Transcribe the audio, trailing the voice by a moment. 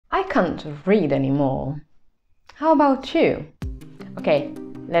can't read anymore. How about you? Okay,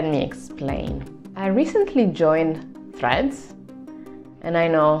 let me explain. I recently joined Threads, and I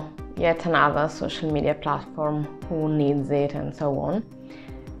know yet another social media platform who needs it and so on.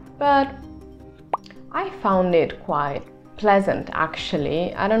 But I found it quite pleasant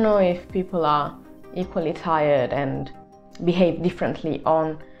actually. I don't know if people are equally tired and behave differently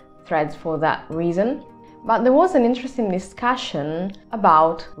on Threads for that reason. But there was an interesting discussion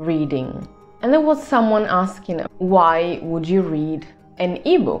about reading. And there was someone asking, why would you read an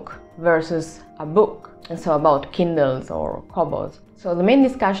ebook versus a book? And so about Kindles or Kobos. So the main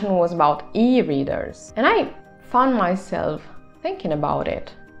discussion was about e-readers. And I found myself thinking about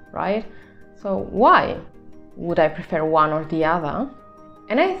it, right? So why would I prefer one or the other?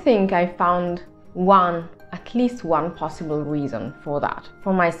 And I think I found at least one possible reason for that,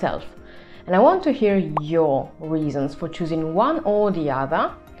 for myself. And I want to hear your reasons for choosing one or the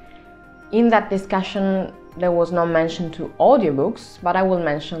other. In that discussion, there was no mention to audiobooks, but I will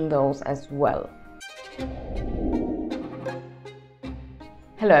mention those as well.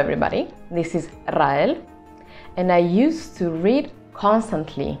 Hello everybody, this is Yael, and I used to read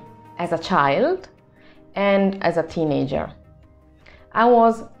constantly as a child and as a teenager. I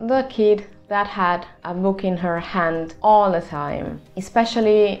was the kid that had a book in her hand all the time,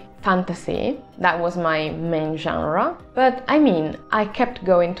 especially fantasy. That was my main genre. But I kept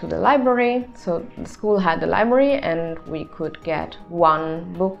going to the library, so the school had the library and we could get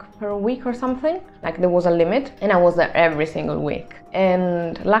one book per week or something. Like there was a limit, and I was there every single week.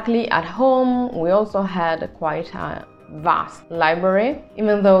 And luckily at home we also had quite a vast library,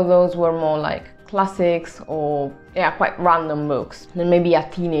 even though those were more like classics or quite random books that maybe a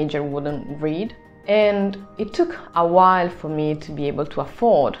teenager wouldn't read. And it took a while for me to be able to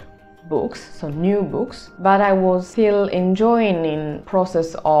afford books, so new books, but I was still enjoying the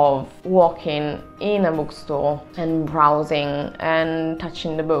process of walking in a bookstore and browsing and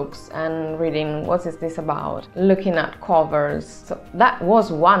touching the books and reading what is this about, looking at covers. So that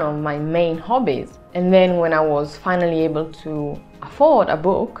was one of my main hobbies. And then when I was finally able to afford a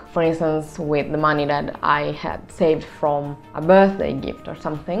book, for instance with the money that I had saved from a birthday gift or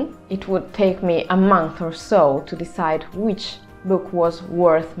something, it would take me a month or so to decide which book was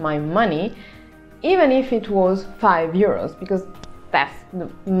worth my money, even if it was €5, because that's the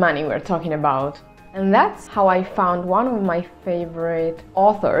money we're talking about. And that's how I found one of my favorite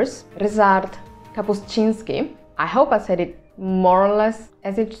authors, Ryszard Kapuściński. I hope I said it more or less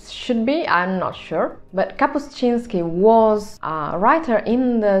as it should be, I'm not sure. But Kapuściński was a writer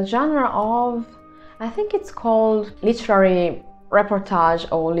in the genre of, I think it's called literary reportage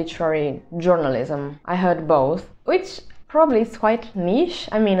or literary journalism. I heard both, which probably is quite niche.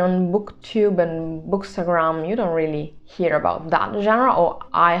 On BookTube and Bookstagram you don't really hear about that genre, or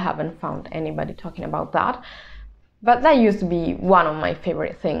I haven't found anybody talking about that. But that used to be one of my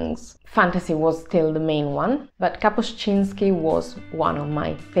favorite things. Fantasy was still the main one, but Kapuściński was one of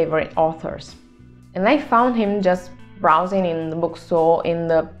my favorite authors. And I found him just browsing in the bookstore in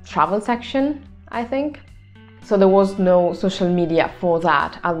the travel section, I think. So there was no social media for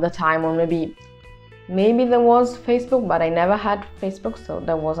that at the time, or maybe there was Facebook, but I never had Facebook, so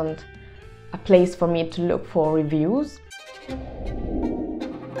there wasn't a place for me to look for reviews.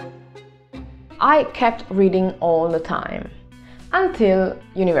 I kept reading all the time until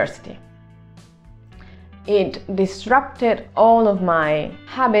university. It disrupted all of my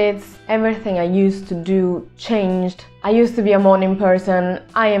habits. Everything I used to do changed. I used to be a morning person.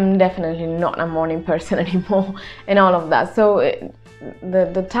 I am definitely not a morning person anymore, and all of that. So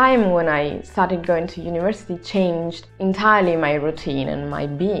the time when I started going to university changed entirely my routine and my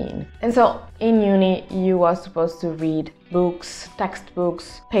being. And so in uni you are supposed to read books,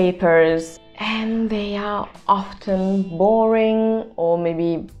 textbooks, papers, and they are often boring, or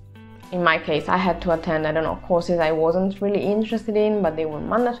maybe in my case I had to attend, courses I wasn't really interested in, but they were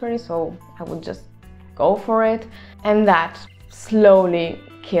mandatory, so I would just go for it. And that slowly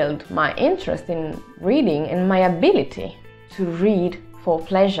killed my interest in reading and my ability to read for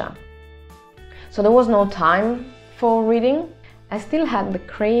pleasure. So there was no time for reading. I still had the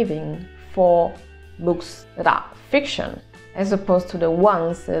craving for books that are fiction, as opposed to the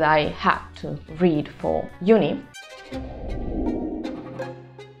ones that I had to read for uni.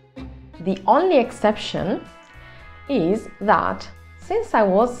 The only exception is that since I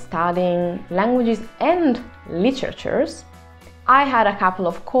was studying languages and literatures, I had a couple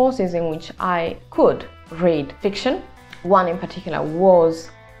of courses in which I could read fiction. One in particular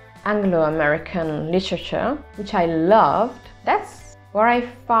was Anglo-American literature, which I loved. That's where I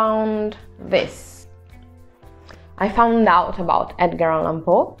found this. I found out about Edgar Allan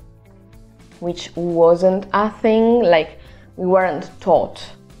Poe, which wasn't a thing. Like, we weren't taught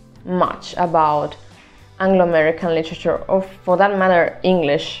much about Anglo-American literature, or for that matter,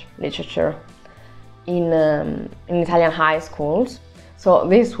 English literature in Italian high schools. So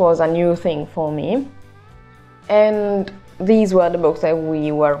this was a new thing for me. And these were the books that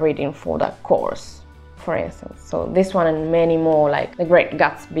we were reading for that course, for instance. So this one and many more, like The Great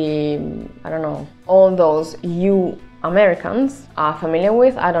Gatsby, I don't know, all those you Americans are familiar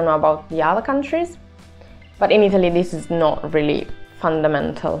with. I don't know about the other countries, but in Italy this is not really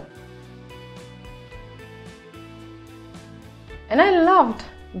fundamental. And I loved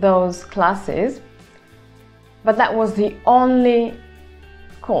those classes, but that was the only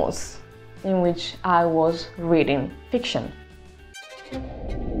course in which I was reading fiction.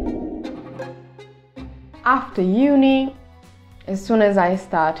 After uni, as soon as I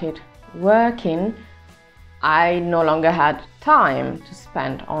started working, I no longer had time to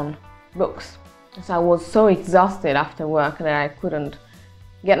spend on books. So I was so exhausted after work that I couldn't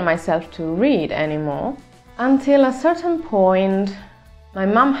get myself to read anymore. Until a certain point, my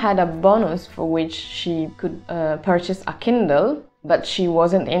mom had a bonus for which she could purchase a Kindle, but she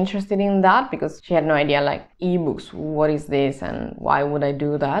wasn't interested in that because she had no idea, like, ebooks, what is this and why would I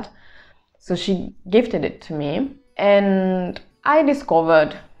do that? So she gifted it to me, and I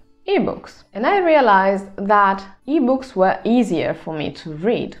discovered ebooks. And I realized that ebooks were easier for me to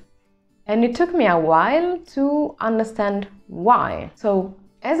read. And it took me a while to understand why. So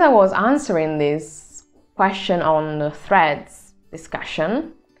as I was answering this question on the Threads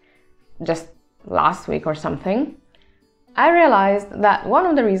discussion, just last week or something, I realized that one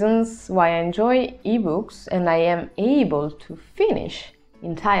of the reasons why I enjoy ebooks and I am able to finish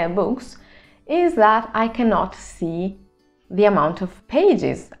entire books is that I cannot see the amount of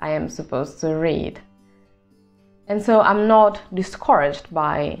pages I am supposed to read. And so I'm not discouraged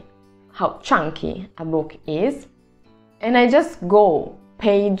by how chunky a book is, and I just go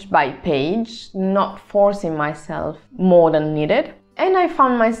page by page, not forcing myself more than needed. And I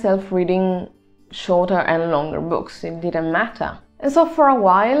found myself reading shorter and longer books. It didn't matter. And so for a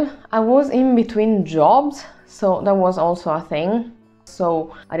while I was in between jobs, so that was also a thing.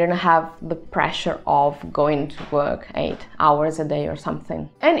 So I didn't have the pressure of going to work 8 hours a day or something.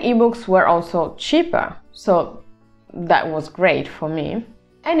 And ebooks were also cheaper, so that was great for me.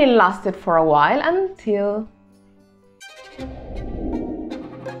 And it lasted for a while until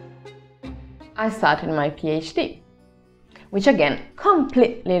I started my PhD, which again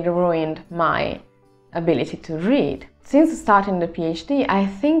completely ruined my ability to read. Since starting the PhD, I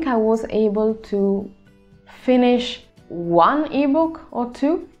think I was able to finish 1 ebook or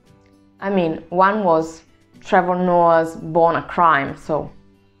 2. I mean, one was Trevor Noah's Born a Crime, so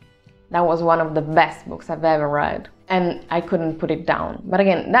that was one of the best books I've ever read, and I couldn't put it down. But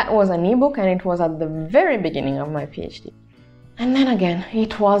again, that was an ebook, and it was at the very beginning of my PhD. And then again,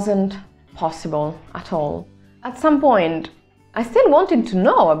 it wasn't possible at all. At some point, I still wanted to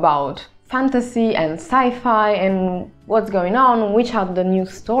know about fantasy and sci-fi and what's going on, which are the new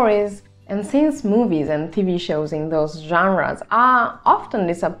stories. And since movies and TV shows in those genres are often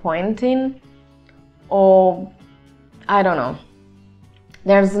disappointing, or I don't know,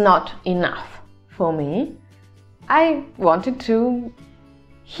 there's not enough for me, I wanted to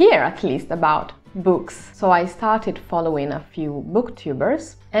hear at least about books. So I started following a few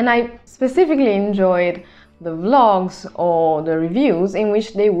booktubers, and I specifically enjoyed the vlogs or the reviews in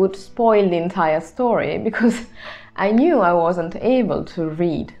which they would spoil the entire story, because I knew I wasn't able to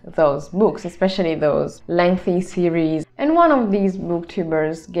read those books, especially those lengthy series. And one of these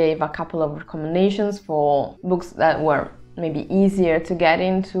booktubers gave a couple of recommendations for books that were maybe easier to get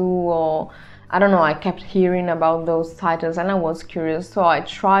into, or I don't know, I kept hearing about those titles and I was curious, so I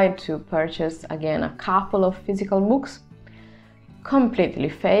tried to purchase again a couple of physical books. Completely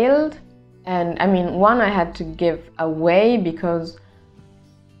failed. And I mean, one I had to give away because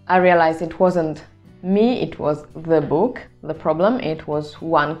I realized it wasn't me, it was the book, the problem. It was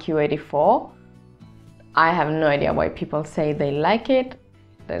 1Q84. I have no idea why people say they like it.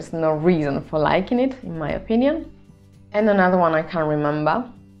 There's no reason for liking it, in my opinion. And another one I can't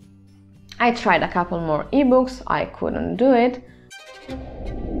remember. I tried a couple more ebooks, I couldn't do it.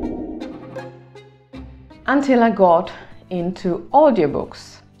 Until I got into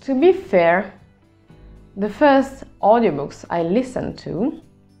audiobooks. To be fair, the first audiobooks I listened to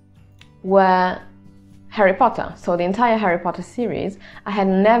were Harry Potter. So the entire Harry Potter series I had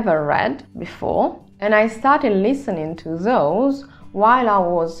never read before, and I started listening to those while I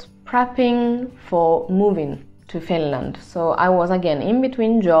was prepping for moving to Finland. So I was again in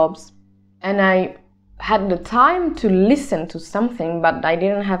between jobs, and I had the time to listen to something, but I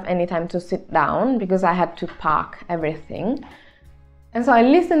didn't have any time to sit down because I had to pack everything. And so I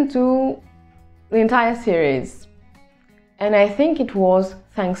listened to the entire series. And I think it was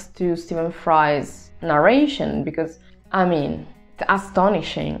thanks to Stephen Fry's narration, because, I mean, it's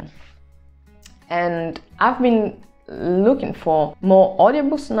astonishing. And I've been looking for more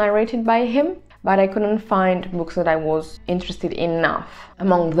audiobooks narrated by him, but I couldn't find books that I was interested enough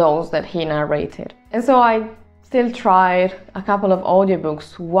among those that he narrated. And so I still tried a couple of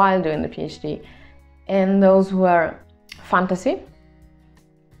audiobooks while doing the PhD, and those were fantasy.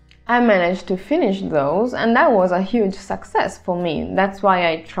 I managed to finish those, and that was a huge success for me. That's why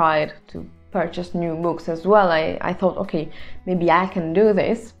I tried to purchase new books as well. I thought, okay, maybe I can do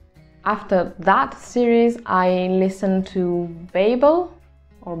this. After that series, I listened to Babel,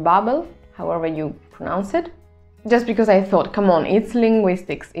 or Babel, however you pronounce it, just because I thought, come on, it's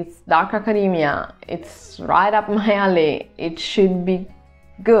linguistics, it's dark academia, it's right up my alley, it should be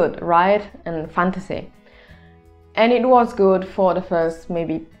good, right? And fantasy. And it was good for the first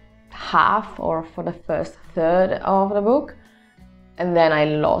maybe half or for the first third of the book, and then I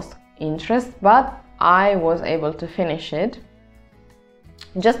lost interest, but I was able to finish it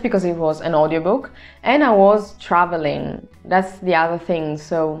just because it was an audiobook and I was traveling. That's the other thing.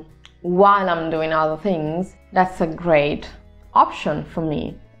 So while I'm doing other things, that's a great option for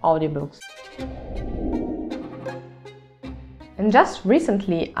me, audiobooks. And just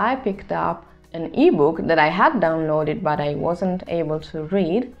recently I picked up an ebook that I had downloaded but I wasn't able to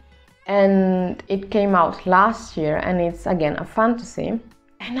read, and it came out last year, and it's again a fantasy.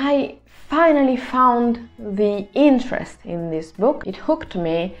 And I finally found the interest in this book. It hooked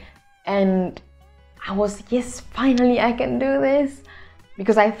me and I was, yes, finally I can do this.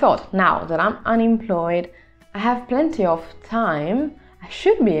 Because I thought, now that I'm unemployed, I have plenty of time, I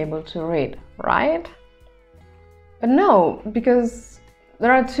should be able to read, right? But no, because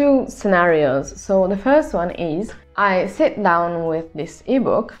there are two scenarios. So the first one is, I sit down with this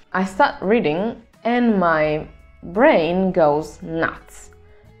ebook, I start reading, and my brain goes nuts.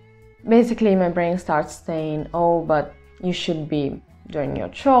 Basically, my brain starts saying, oh, but you should be doing your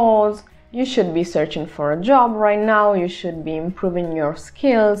chores, you should be searching for a job right now, you should be improving your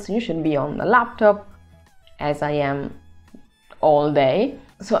skills, you should be on the laptop, as I am all day.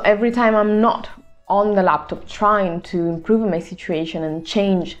 So every time I'm not on the laptop trying to improve my situation and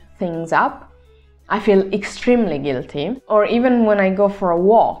change things up, I feel extremely guilty. Or even when I go for a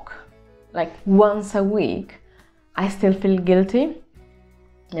walk, like once a week, I still feel guilty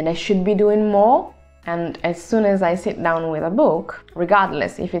and I should be doing more. And as soon as I sit down with a book,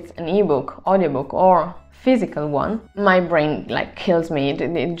 regardless if it's an ebook, audiobook or physical one, my brain like kills me.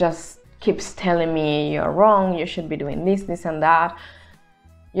 It just keeps telling me you're wrong, you should be doing this, this and that.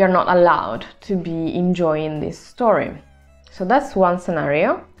 You're not allowed to be enjoying this story. So that's one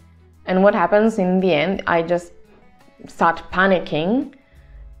scenario. And what happens in the end, I just start panicking,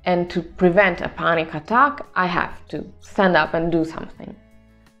 and to prevent a panic attack, I have to stand up and do something.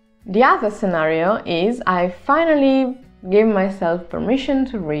 The other scenario is I finally give myself permission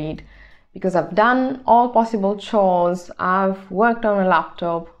to read because I've done all possible chores, I've worked on a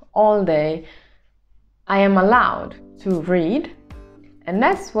laptop all day, I am allowed to read, and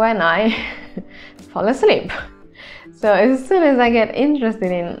that's when I fall asleep. So as soon as I get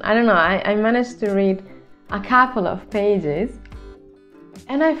interested in, I don't know, I managed to read a couple of pages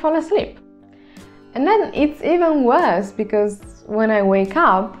and I fall asleep. And then it's even worse because when I wake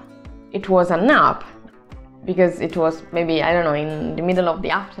up, it was a nap, because it was maybe, I don't know, in the middle of the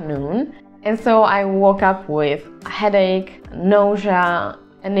afternoon. And so I woke up with a headache, nausea,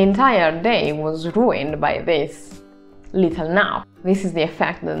 and the entire day was ruined by this little nap. This is the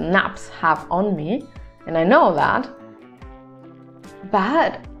effect that naps have on me, and I know that.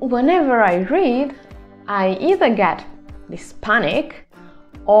 But whenever I read, I either get this panic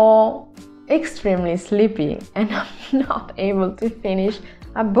or extremely sleepy, and I'm not able to finish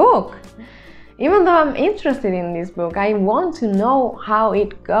a book. Even though I'm interested in this book, I want to know how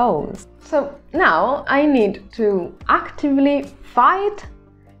it goes. So now I need to actively fight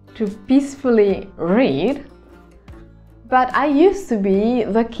to peacefully read. But I used to be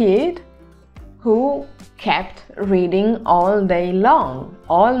the kid who kept reading all day long,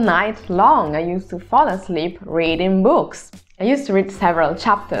 all night long. I used to fall asleep reading books. I used to read several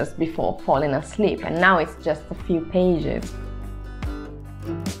chapters before falling asleep, and now it's just a few pages.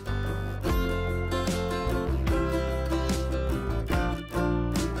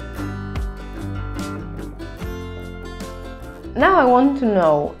 Now I want to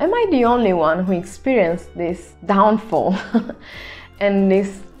know, am I the only one who experienced this downfall and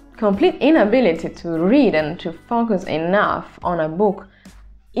this complete inability to read and to focus enough on a book,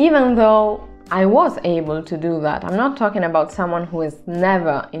 even though I was able to do that. I'm not talking about someone who has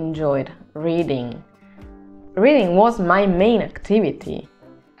never enjoyed reading. Reading was my main activity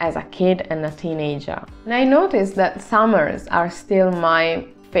as a kid and a teenager. And I noticed that summers are still my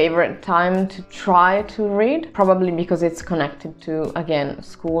favorite time to try to read, probably because it's connected to, again,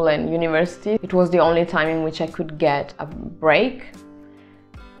 school and university. It was the only time in which I could get a break,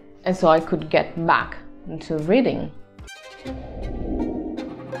 and so I could get back into reading.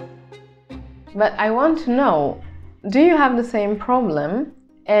 But I want to know, do you have the same problem?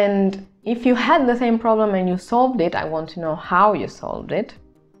 And if you had the same problem and you solved it, I want to know how you solved it.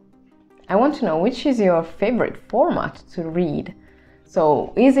 I want to know which is your favorite format to read.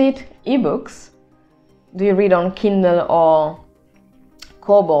 So, is it ebooks? Do you read on Kindle or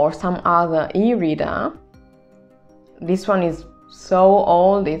Kobo or some other e-reader? This one is so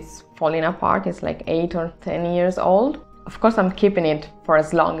old, it's falling apart, it's like 8 or 10 years old. Of course, I'm keeping it for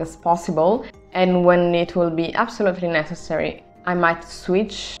as long as possible, and when it will be absolutely necessary, I might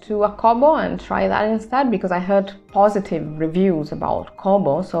switch to a Kobo and try that instead, because I heard positive reviews about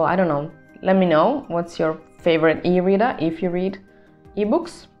Kobo, so I don't know. Let me know what's your favorite e-reader if you read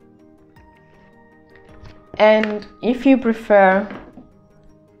ebooks. And if you prefer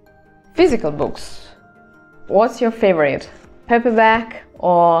physical books, what's your favorite, paperback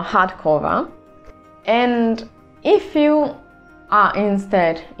or hardcover? And if you are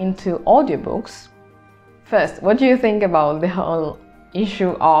instead into audiobooks, first, what do you think about the whole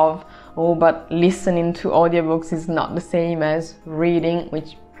issue of, oh, but listening to audiobooks is not the same as reading,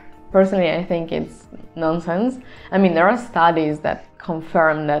 which personally I think it's nonsense. I mean, there are studies that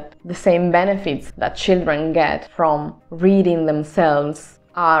confirm that the same benefits that children get from reading themselves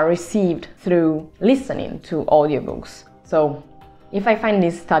are received through listening to audiobooks. So if I find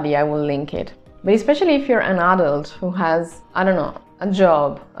this study, I will link it. But especially if you're an adult who has, I don't know, a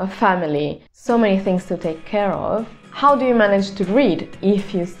job, a family, so many things to take care of, how do you manage to read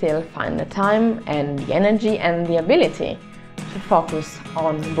if you still find the time and the energy and the ability to focus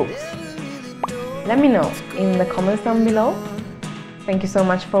on books? Let me know in the comments down below. Thank you so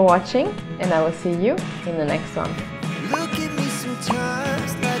much for watching, and I will see you in the next one.